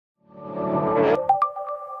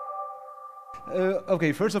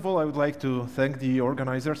Okay, first of all, I would like to thank the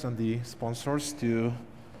organizers and the sponsors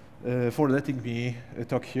for letting me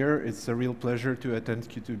talk here. It's a real pleasure to attend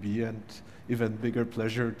Q2B and even bigger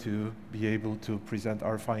pleasure to be able to present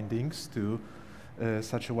our findings to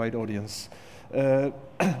such a wide audience.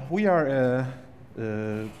 We are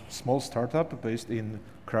a small startup based in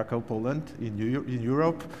Krakow, Poland, in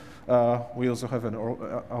Europe. We also have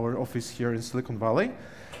our office here in Silicon Valley.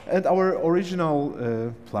 And our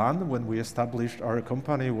original plan when we established our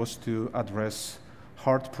company was to address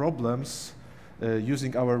hard problems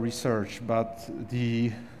using our research, but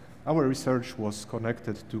our research was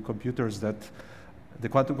connected to computers the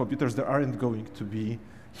quantum computers that aren't going to be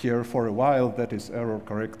here for a while, that is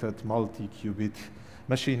error-corrected multi-qubit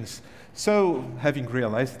machines. So having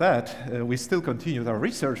realized that, we still continued our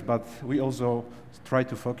research, but we also try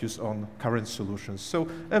to focus on current solutions. So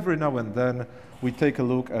every now and then, we take a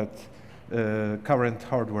look at current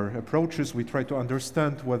hardware approaches. We try to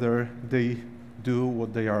understand whether they do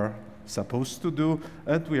what they are supposed to do,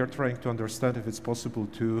 and we are trying to understand if it's possible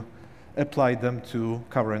to apply them to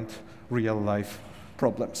current real-life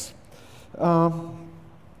problems.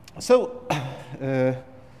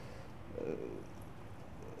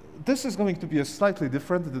 This is going to be slightly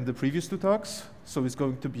different than the previous two talks. So it's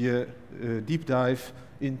going to be a deep dive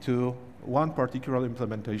into one particular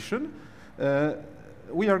implementation. I'm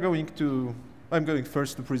going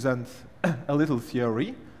first to present a little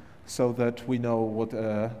theory so that we know what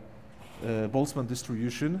a Boltzmann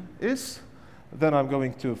distribution is. Then I'm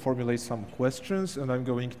going to formulate some questions, and I'm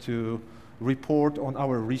going to report on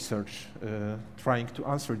our research trying to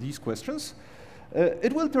answer these questions.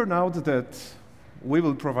 It will turn out that we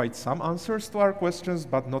will provide some answers to our questions,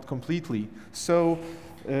 but not completely. So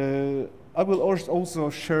I will also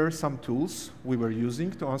share some tools we were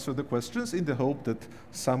using to answer the questions in the hope that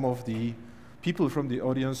some of the people from the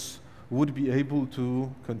audience would be able to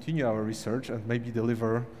continue our research and maybe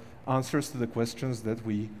deliver answers to the questions that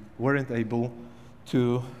we weren't able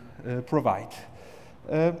to provide.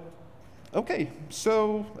 Okay,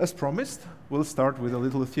 so as promised, we'll start with a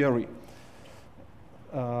little theory.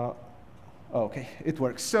 Okay, it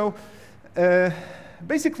works. So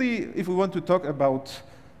basically, if we want to talk about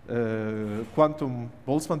quantum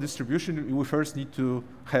Boltzmann distribution, we first need to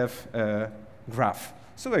have a graph.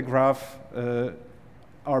 So a graph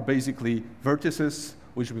are basically vertices,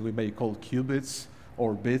 which we may call qubits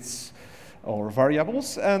or bits or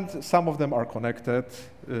variables, and some of them are connected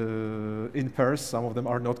in pairs, some of them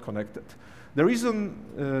are not connected. The reason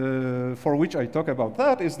for which I talk about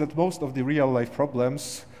that is that most of the real-life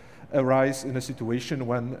problems arise in a situation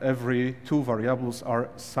when every two variables are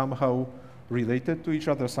somehow related to each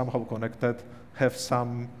other, somehow connected, have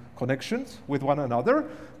some connections with one another,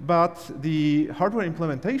 but the hardware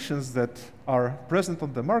implementations that are present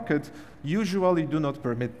on the market usually do not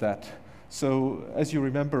permit that. So as you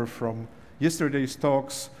remember from yesterday's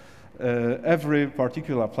talks, every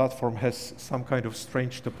particular platform has some kind of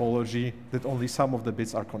strange topology that only some of the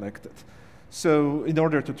bits are connected. So in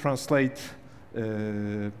order to translate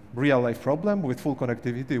real-life problem with full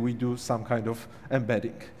connectivity, we do some kind of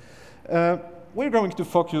embedding. We're going to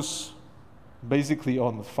focus basically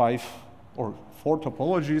on 5 or 4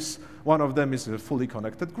 topologies. One of them is a fully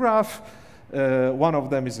connected graph. One of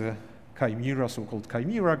them is a chimera, so-called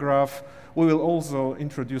chimera graph. We will also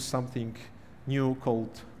introduce something new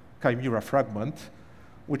called chimera fragment,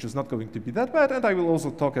 which is not going to be that bad, and I will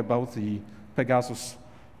also talk about the Pegasus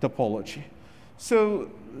topology. So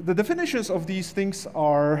the definitions of these things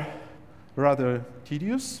are rather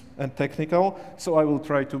tedious and technical, so I will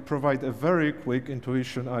try to provide a very quick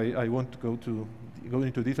intuition. I won't go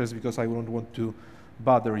into details because I don't want to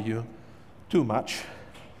bother you too much.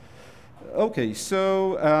 Okay,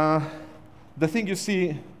 so the thing you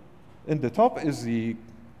see in the top is the,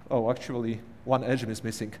 oh, actually, one edge is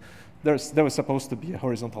missing. There was supposed to be a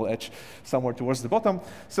horizontal edge somewhere towards the bottom.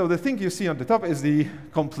 So the thing you see on the top is the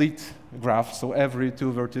complete graph. So every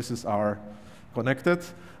two vertices are connected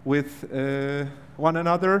with one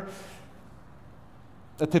another.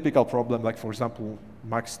 A typical problem, like for example,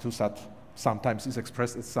 max 2SAT sometimes is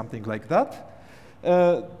expressed as something like that.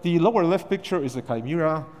 The lower left picture is a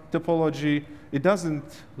chimera topology. It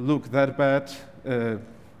doesn't look that bad.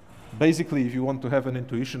 Basically, if you want to have an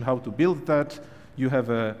intuition how to build that, you have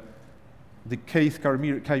the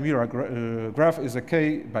kth chimera graph is a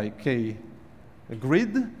k by k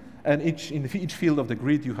grid, and in each field of the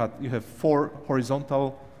grid you have 4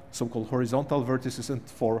 horizontal, so-called horizontal vertices, and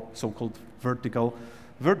 4 so-called vertical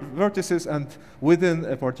vertices, and within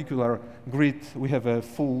a particular grid we have a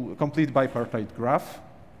complete bipartite graph.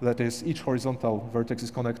 That is, each horizontal vertex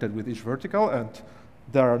is connected with each vertical, and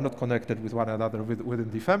They are not connected with one another within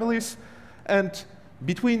the families. And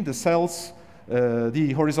between the cells,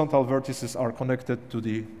 the horizontal vertices are connected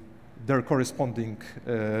to their corresponding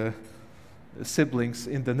siblings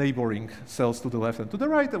in the neighboring cells to the left and to the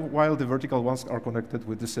right, while the vertical ones are connected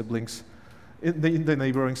with the siblings in the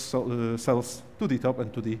neighboring cells to the top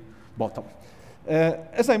and to the bottom.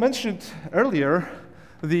 As I mentioned earlier,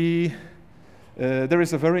 there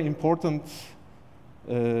is a very important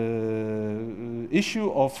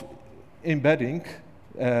issue of embedding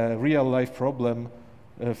a real-life problem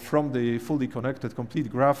from the fully connected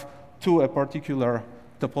complete graph to a particular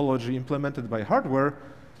topology implemented by hardware.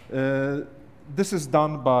 This is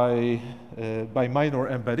done by minor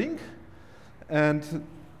embedding, and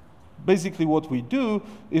basically what we do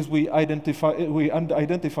is we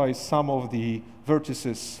identify some of the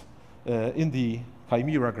vertices in the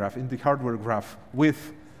chimera graph, in the hardware graph,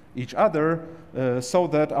 with each other, so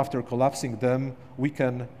that after collapsing them, we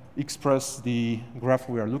can express the graph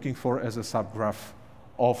we are looking for as a subgraph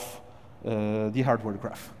of the hardware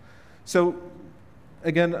graph. So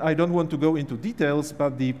again, I don't want to go into details,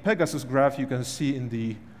 but the Pegasus graph you can see in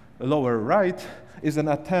the lower right is an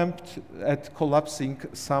attempt at collapsing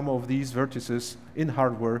some of these vertices in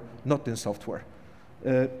hardware, not in software.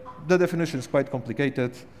 The definition is quite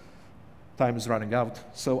complicated. Time is running out,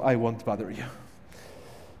 so I won't bother you.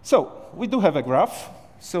 So we do have a graph.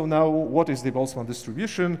 So now what is the Boltzmann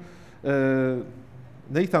distribution?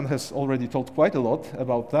 Nathan has already told quite a lot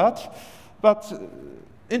about that, but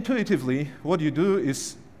intuitively, what you do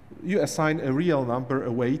is you assign a real number,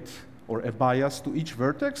 a weight, or a bias to each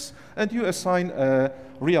vertex, and you assign a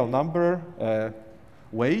real number, a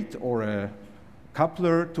weight, or a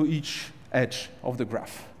coupler to each edge of the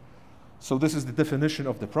graph. So this is the definition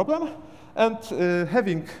of the problem, and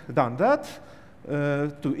having done that,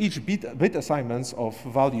 to each bit assignments of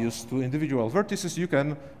values to individual vertices, you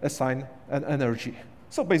can assign an energy.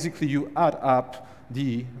 So basically, you add up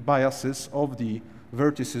the biases of the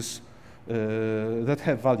vertices that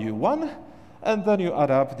have value 1, and then you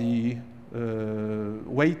add up the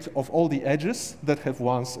weight of all the edges that have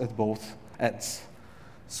 1s at both ends.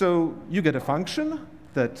 So you get a function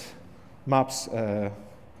that maps an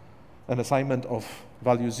assignment of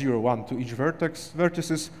value 0, 1 to each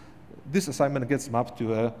vertices. This assignment gets mapped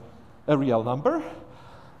to a real number.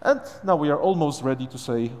 And now we are almost ready to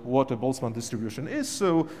say what a Boltzmann distribution is.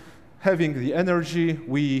 So having the energy,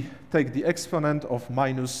 we take the exponent of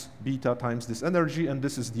minus beta times this energy, and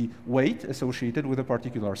this is the weight associated with a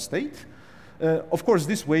particular state. Of course,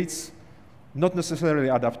 these weights not necessarily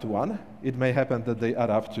add up to 1. It may happen that they add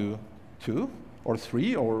up to 2 or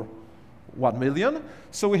 3 or 1 million.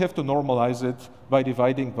 So we have to normalize it by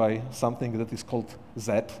dividing by something that is called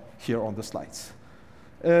Z here on the slides.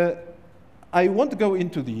 I won't go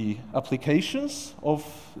into the applications of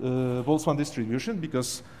Boltzmann distribution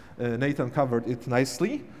because Nathan covered it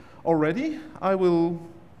nicely already. I will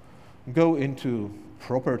go into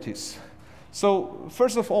properties. So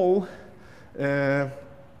first of all, it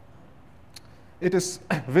is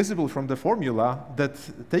visible from the formula that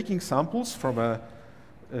taking samples from a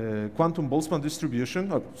quantum Boltzmann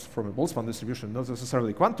distribution, or from a Boltzmann distribution, not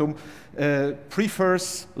necessarily quantum,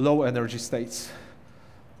 prefers low energy states.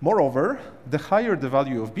 Moreover, the higher the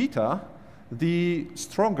value of beta, the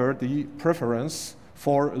stronger the preference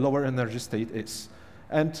for lower energy state is.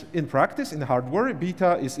 And in practice, in hardware,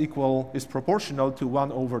 beta is proportional to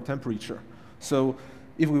 1 over temperature. So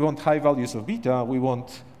if we want high values of beta, we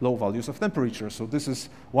want low values of temperature. So this is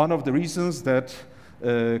one of the reasons that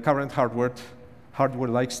current hardware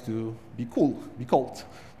likes to be cold,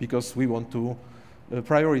 because we want to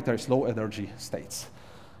prioritize low energy states.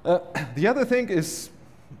 The other thing is,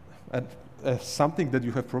 something that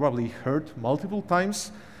you have probably heard multiple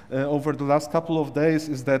times over the last couple of days,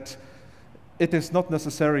 is that it is not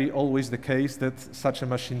necessarily always the case that such a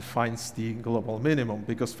machine finds the global minimum,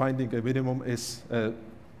 because finding a minimum is a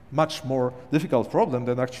much more difficult problem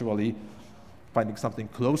than actually finding something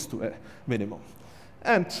close to a minimum.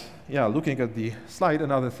 And yeah, looking at the slide,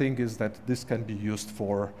 another thing is that this can be used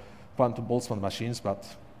for quantum Boltzmann machines, but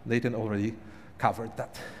Nathan already covered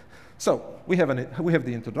that. So we have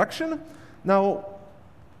the introduction. Now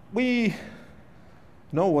we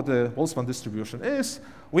know what the Boltzmann distribution is.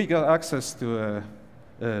 We got access to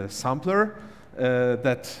a sampler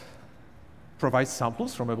that provides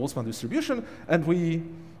samples from a Boltzmann distribution, and we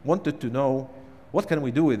wanted to know what can we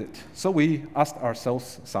do with it. So we asked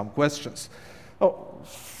ourselves some questions.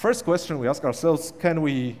 First question we ask ourselves, can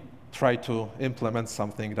we try to implement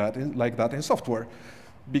something like that in software?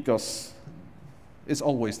 Because it's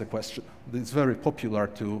always the question. It's very popular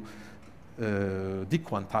to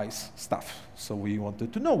dequantize stuff. So we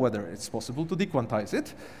wanted to know whether it's possible to dequantize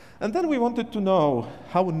it. And then we wanted to know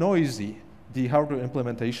how noisy the hardware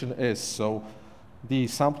implementation is. So the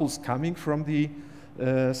samples coming from the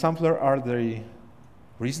sampler, are they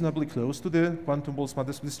reasonably close to the quantum Boltzmann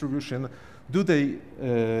distribution? Do they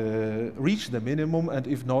reach the minimum? And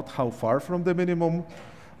if not, how far from the minimum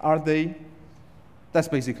are they? That's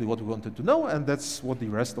basically what we wanted to know, and that's what the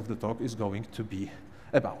rest of the talk is going to be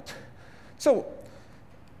about. So,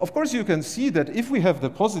 of course, you can see that if we have a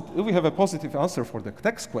positive answer for the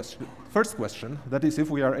first question, that is, if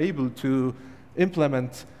we are able to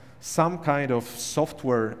implement some kind of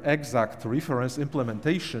software exact reference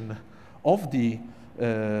implementation of the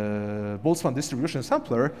Boltzmann distribution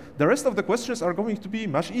sampler, the rest of the questions are going to be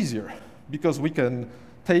much easier, because we can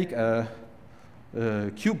take a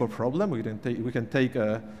QB problem, we can take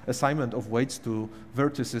an assignment of weights to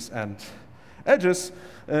vertices and edges.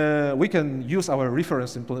 We can use our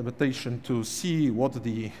reference implementation to see what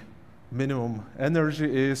the minimum energy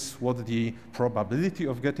is, what the probability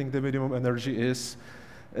of getting the minimum energy is,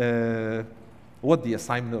 what the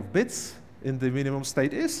assignment of bits in the minimum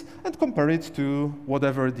state is, and compare it to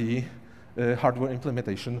whatever the hardware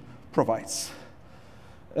implementation provides.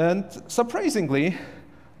 And surprisingly,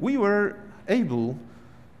 we were able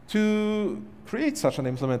to create such an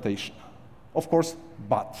implementation. Of course,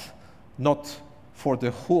 but not for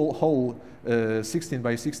the whole 16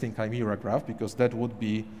 by 16 chimera graph, because that would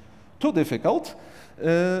be too difficult.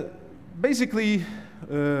 Basically,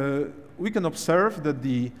 we can observe that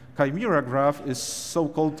the chimera graph is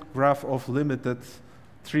so-called graph of limited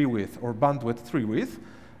tree width, or bandwidth tree width,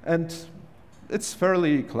 and it's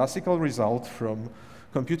fairly classical result from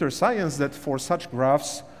computer science that for such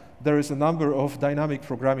graphs there is a number of dynamic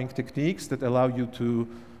programming techniques that allow you to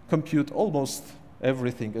compute almost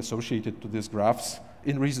everything associated to these graphs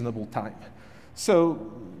in reasonable time. So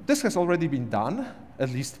this has already been done,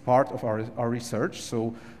 at least part of our research.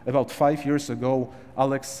 So about 5 years ago,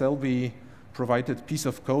 Alex Selby provided a piece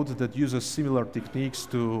of code that uses similar techniques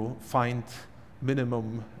to find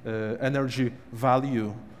minimum energy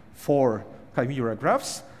value for chimera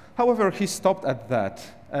graphs. However, he stopped at that,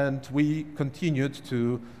 and we continued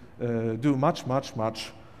to do much, much,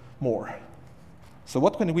 much more. So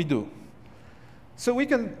what can we do? So we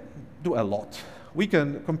can do a lot. We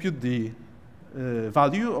can compute the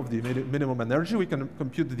value of the minimum energy. We can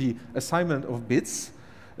compute the assignment of bits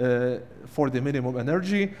for the minimum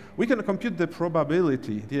energy. We can compute the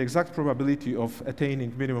probability, the exact probability of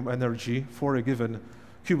attaining minimum energy for a given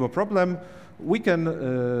QB problem. We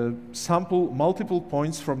can sample multiple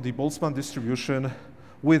points from the Boltzmann distribution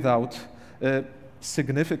without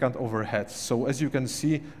significant overhead. So as you can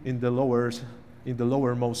see in the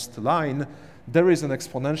lowermost line, there is an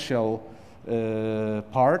exponential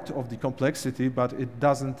part of the complexity, but it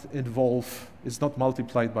doesn't involve, it's not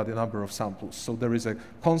multiplied by the number of samples. So there is a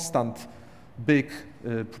constant big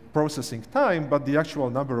processing time, but the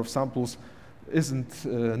actual number of samples isn't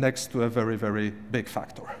next to a very, very big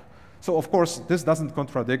factor. So of course, this doesn't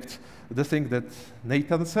contradict the thing that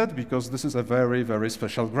Nathan said, because this is a very, very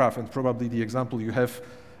special graph, and probably the example you have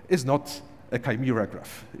is not a chimera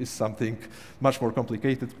graph. It's something much more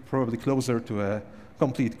complicated, probably closer to a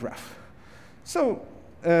complete graph. So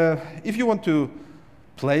if you want to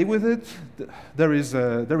play with it, there is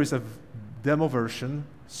a demo version.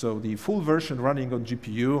 So the full version running on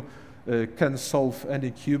GPU can solve any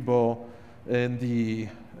QB in the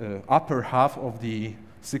upper half of the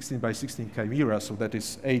 16 by 16 chimera, so that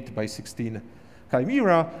is 8 by 16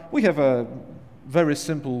 chimera. We have a very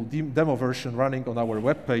simple demo version running on our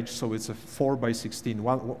web page, so it's a 4 by 16,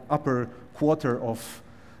 one upper quarter of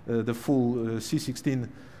the full C16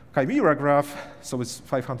 chimera graph, so it's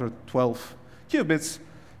 512 qubits.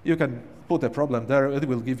 You can put a problem there, it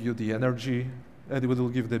will give you the energy, and it will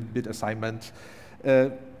give the bit assignment.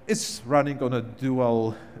 It's running on a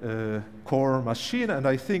dual core machine, and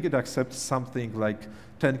I think it accepts something like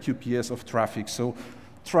 10 QPS of traffic, so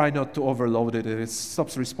try not to overload it. If it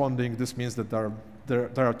stops responding, this means that there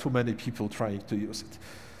are too many people trying to use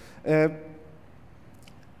it.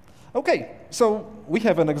 Okay, so we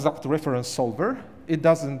have an exact reference solver. It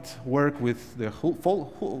doesn't work with the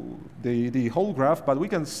whole graph, but we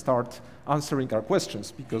can start answering our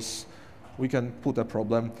questions, because we can put a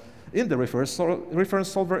problem in the reference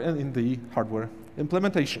solver and in the hardware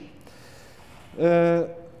implementation.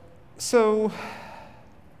 So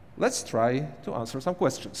let's try to answer some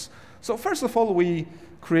questions. So first of all, we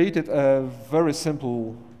created a very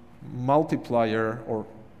simple multiplier or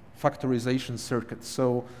factorization circuit.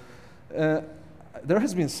 So there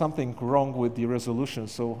has been something wrong with the resolution,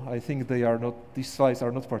 so I think these slides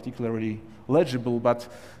are not particularly legible, but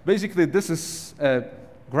basically this is a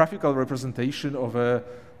graphical representation of a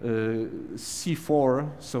C4,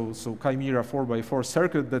 so Chimera 4x4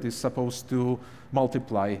 circuit that is supposed to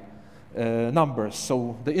multiply numbers.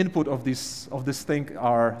 So the input of this thing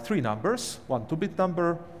are 3 numbers, one 2-bit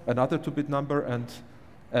number, another 2-bit number, and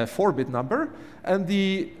a 4-bit number. And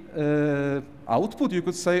the output, you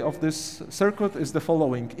could say, of this circuit is the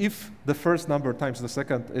following. If the first number times the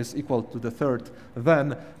second is equal to the third,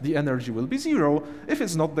 then the energy will be 0. If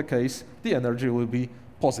it's not the case, the energy will be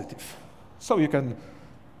positive. So you can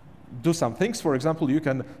do some things. For example, you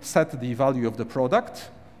can set the value of the product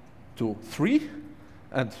to 3.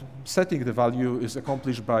 And setting the value is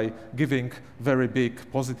accomplished by giving very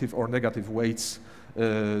big positive or negative weights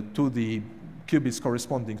to the qubits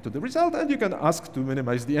corresponding to the result, and you can ask to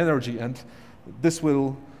minimize the energy, and this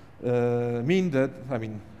will mean that,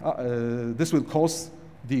 this will cause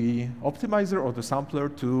the optimizer or the sampler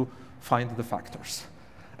to find the factors.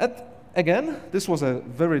 And again, this was a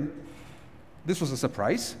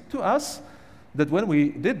surprise to us, that when we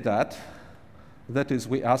did that, that is,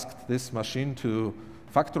 we asked this machine to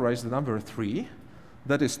factorize the number 3,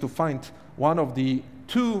 that is to find one of the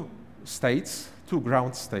 2 states, 2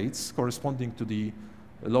 ground states corresponding to the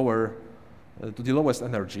lowest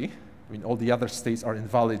energy. I mean, all the other states are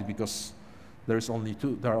invalid because there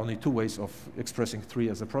are only 2 ways of expressing 3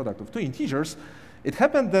 as a product of 2 integers. It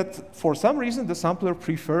happened that for some reason the sampler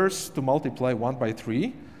prefers to multiply 1 by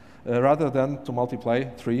 3 rather than to multiply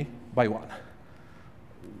 3 by 1.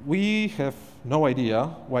 We have no idea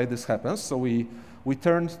why this happens, so we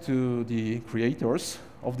turned to the creators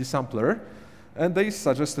of the sampler, and they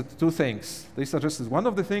suggested 2 things. They suggested one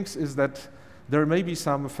of the things is that there may be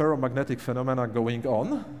some ferromagnetic phenomena going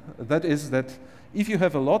on. That is that if you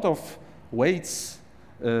have a lot of weights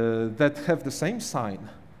that have the same sign,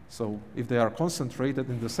 so if they are concentrated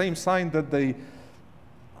in the same sign, that they,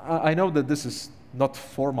 I know that this is not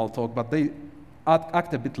formal talk, but they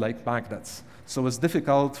act a bit like magnets. So it's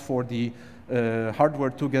difficult for the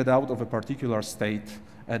hardware to get out of a particular state,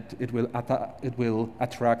 and it will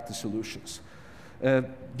attract the solutions.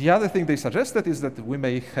 The other thing they suggested is that we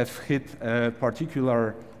may have hit a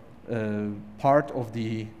particular part of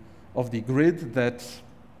the grid that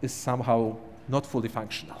is somehow not fully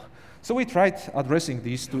functional. So we tried addressing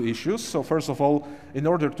these 2 issues. So first of all, in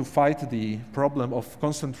order to fight the problem of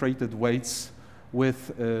concentrated weights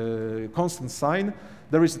with constant sign,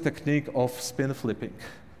 there is a technique of spin flipping.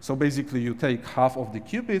 So basically, you take half of the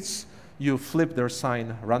qubits, you flip their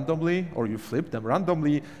sign randomly, or you flip them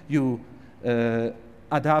randomly, you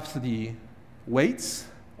adapt the weights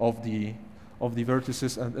of the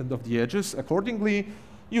vertices and of the edges accordingly,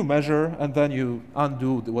 you measure, and then you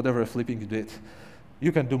undo whatever flipping you did.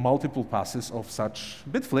 You can do multiple passes of such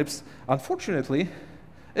bit flips. Unfortunately,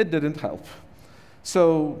 it didn't help.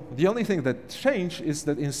 So the only thing that changed is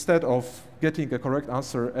that instead of getting a correct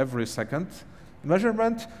answer every second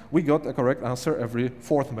measurement, we got a correct answer every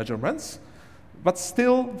 4th measurement. But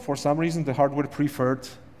still, for some reason, the hardware preferred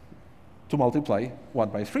to multiply 1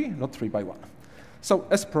 by 3, not 3 by 1. So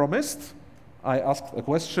as promised, I asked a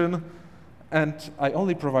question, and I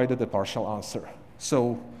only provided a partial answer.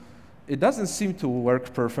 So it doesn't seem to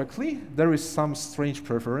work perfectly. There is some strange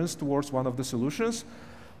preference towards one of the solutions.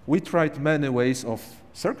 We tried many ways of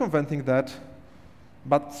circumventing that,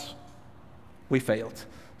 but we failed.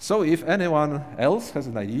 So if anyone else has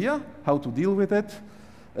an idea how to deal with it,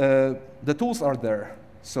 the tools are there.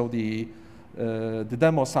 So the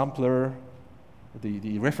demo sampler,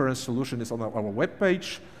 the reference solution is on our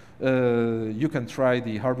webpage. You can try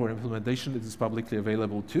the hardware implementation. It is publicly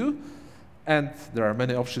available too. And there are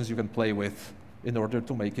many options you can play with in order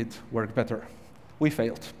to make it work better. We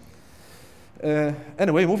failed.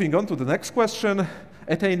 Anyway, moving on to the next question,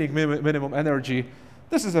 attaining minimum energy.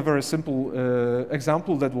 This is a very simple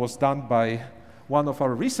example that was done by one of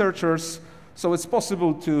our researchers. So it's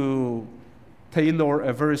possible to tailor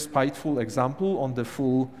a very spiteful example on the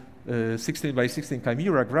full 16 by 16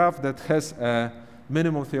 Chimera graph that has a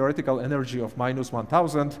minimum theoretical energy of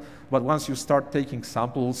 -1000, but once you start taking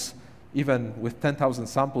samples, even with 10,000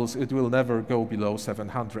 samples, it will never go below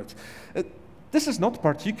 700. This is not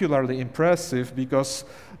particularly impressive because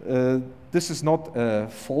this is not a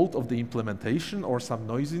fault of the implementation or some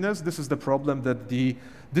noisiness. This is the problem that the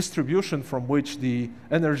distribution from which the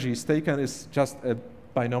energy is taken is just a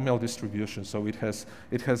binomial distribution. So it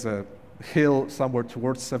has a hill somewhere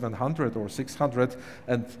towards 700 or 600,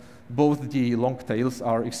 and both the long tails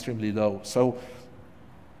are extremely low. So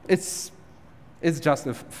it's it's just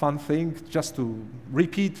a fun thing, just to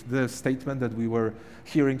repeat the statement that we were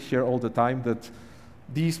hearing here all the time, that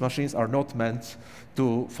these machines are not meant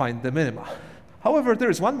to find the minima. However, there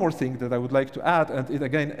is one more thing that I would like to add, and it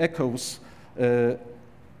again echoes a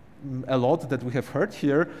lot that we have heard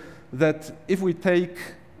here, that if we take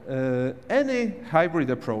any hybrid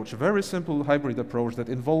approach, a very simple hybrid approach that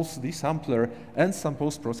involves the sampler and some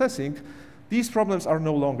post-processing, these problems are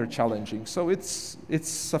no longer challenging. So it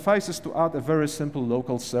suffices to add a very simple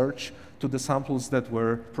local search to the samples that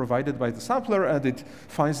were provided by the sampler, and it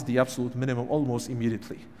finds the absolute minimum almost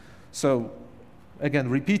immediately. So again,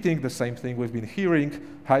 repeating the same thing we've been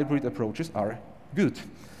hearing, hybrid approaches are good.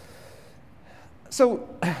 So,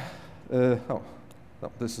 oh,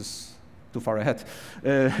 no, this is too far ahead.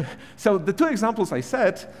 So the two examples I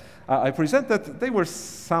said, I presented, they were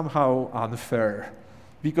somehow unfair,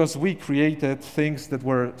 because we created things that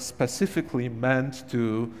were specifically meant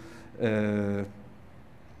to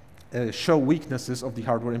show weaknesses of the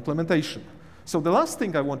hardware implementation. So the last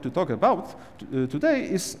thing I want to talk about today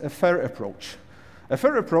is a fair approach. A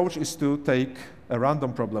fair approach is to take a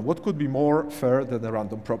random problem. What could be more fair than a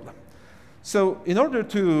random problem? So in order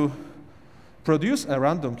to produce a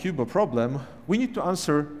random QUBO problem, we need to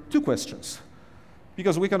answer two questions,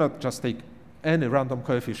 because we cannot just take any random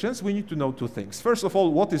coefficients. We need to know two things. First of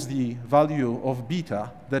all, what is the value of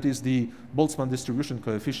beta, that is the Boltzmann distribution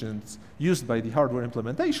coefficient used by the hardware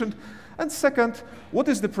implementation? And second, what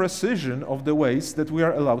is the precision of the weights that we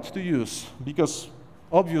are allowed to use? Because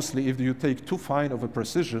obviously, if you take too fine of a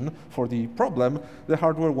precision for the problem, the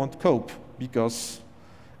hardware won't cope, because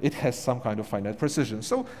it has some kind of finite precision.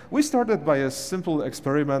 So we started by a simple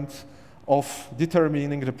experiment of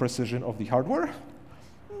determining the precision of the hardware.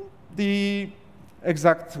 The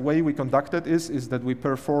exact way we conducted is that we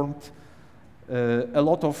performed a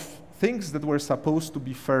lot of things that were supposed to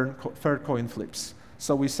be fair coin flips.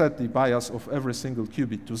 So we set the bias of every single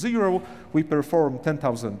qubit to 0. We performed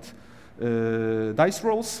 10,000 dice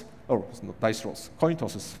rolls, or not dice rolls, coin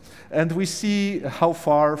tosses. And we see how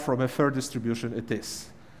far from a fair distribution it is.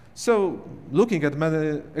 So looking at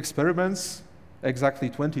many experiments, exactly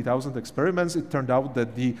 20,000 experiments, it turned out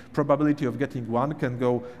that the probability of getting one can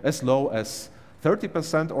go as low as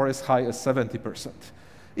 30% or as high as 70%.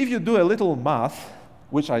 If you do a little math,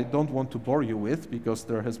 which I don't want to bore you with because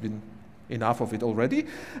there has been enough of it already,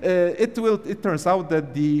 it turns out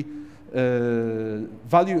that the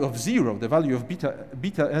value of 0, the value of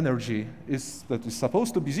beta energy that is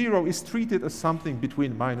supposed to be 0, is treated as something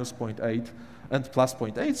between minus 0.8 and plus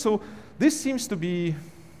 0.8. So this seems to be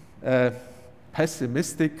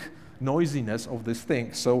pessimistic noisiness of this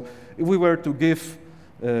thing. So if we were to give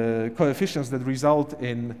coefficients that result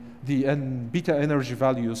in the beta energy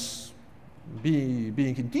values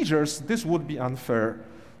being integers, this would be unfair,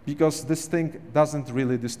 because this thing doesn't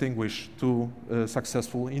really distinguish two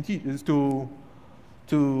successful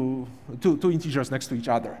two integers next to each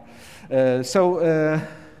other. So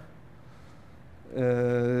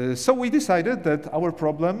we decided that our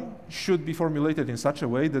problem should be formulated in such a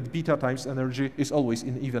way that beta times energy is always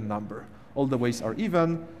an even number. All the weights are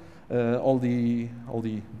even, all the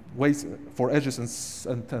weights for edges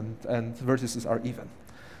and vertices are even.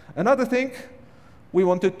 Another thing, we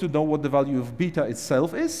wanted to know what the value of beta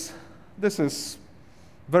itself is. This is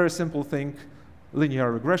a very simple thing,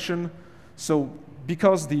 linear regression. So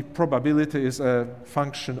because the probability is a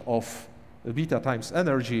function of beta times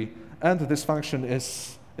energy, and this function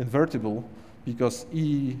is invertible, because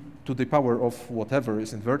e to the power of whatever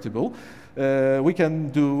is invertible, we can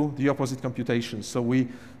do the opposite computation. So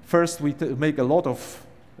first we make a lot of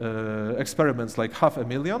experiments, like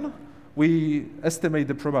 500,000. We estimate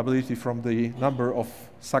the probability from the number of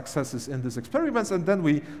successes in these experiments, and then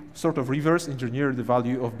we sort of reverse engineer the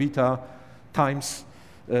value of beta times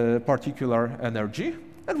particular energy.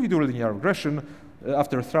 And we do linear regression.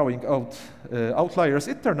 After throwing out outliers,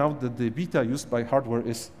 it turned out that the beta used by hardware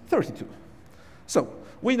is 32. So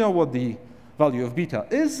we know what the value of beta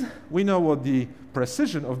is. We know what the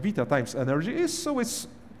precision of beta times energy is. So it's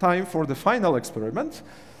time for the final experiment.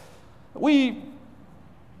 We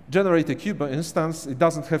generate a QUBO instance. It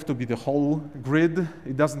doesn't have to be the whole grid.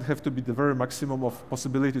 It doesn't have to be the very maximum of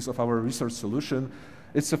possibilities of our research solution.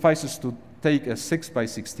 It suffices to take a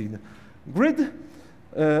 6x16 grid.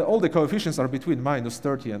 All the coefficients are between minus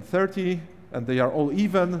 30 and 30, and they are all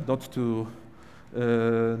even, not to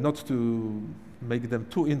make them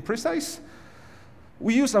too imprecise.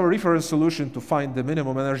 We use our reference solution to find the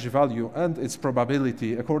minimum energy value and its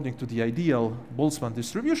probability according to the ideal Boltzmann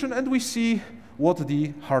distribution, and we see what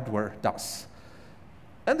the hardware does.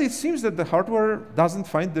 And it seems that the hardware doesn't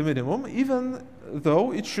find the minimum, even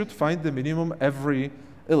though it should find the minimum every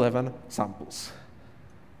 11 samples.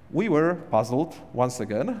 We were puzzled once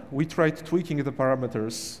again. We tried tweaking the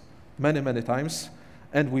parameters many, many times,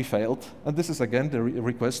 and we failed. And this is again the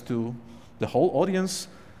request to the whole audience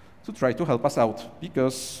to try to help us out,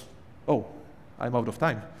 because, oh, I'm out of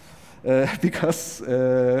time. Because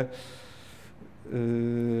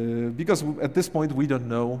at this point we don't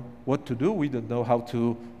know what to do. We don't know how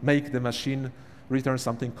to make the machine return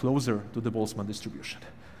something closer to the Boltzmann distribution.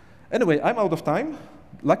 Anyway, I'm out of time.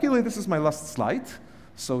 Luckily, this is my last slide,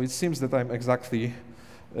 so it seems that I'm exactly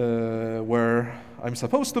where I'm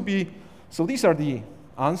supposed to be. So these are the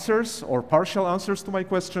answers or partial answers to my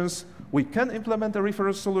questions. We can implement a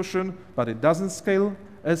reference solution, but it doesn't scale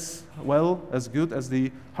as well, as good as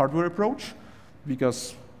the hardware approach,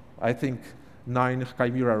 because I think 9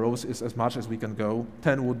 Chimera rows is as much as we can go.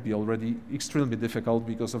 10 would be already extremely difficult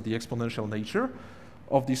because of the exponential nature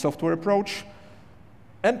of the software approach.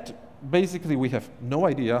 And basically, we have no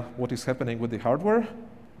idea what is happening with the hardware.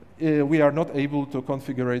 We are not able to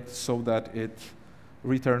configure it so that it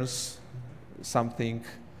returns something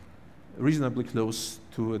reasonably close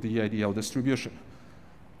to the ideal distribution.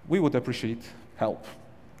 We would appreciate help.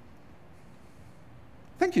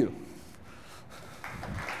 Thank you.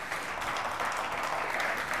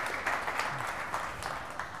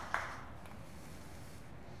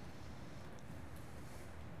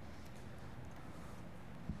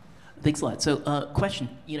 Thanks a lot. So, question.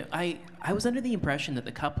 I was under the impression that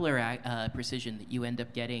the coupler precision that you end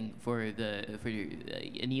up getting for your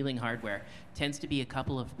annealing hardware tends to be a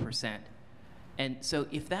couple of %. And so,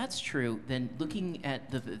 if that's true, then looking at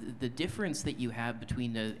the difference that you have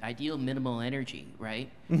between the ideal minimal energy, right,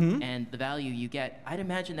 and the value you get, I'd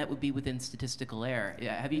imagine that would be within statistical error.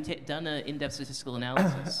 Have you done an in-depth statistical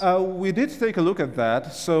analysis? We did take a look at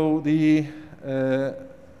that. So the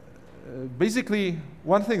basically,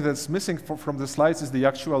 one thing that's missing from the slides is the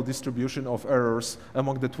actual distribution of errors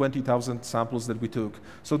among the 20,000 samples that we took.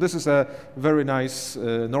 So this is a very nice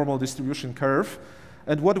normal distribution curve.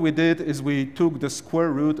 And what we did is we took the square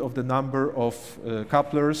root of the number of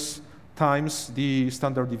couplers times the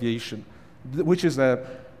standard deviation, which is a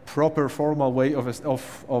proper formal way of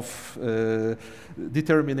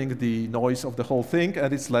determining the noise of the whole thing,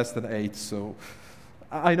 and it's less than 8. So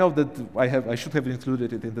I know that I should have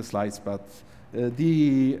included it in the slides, but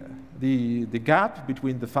the gap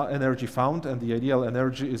between the energy found and the ideal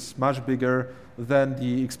energy is much bigger than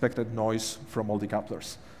the expected noise from all the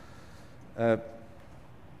couplers.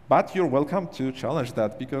 But you're welcome to challenge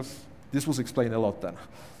that, because this was explained a lot then.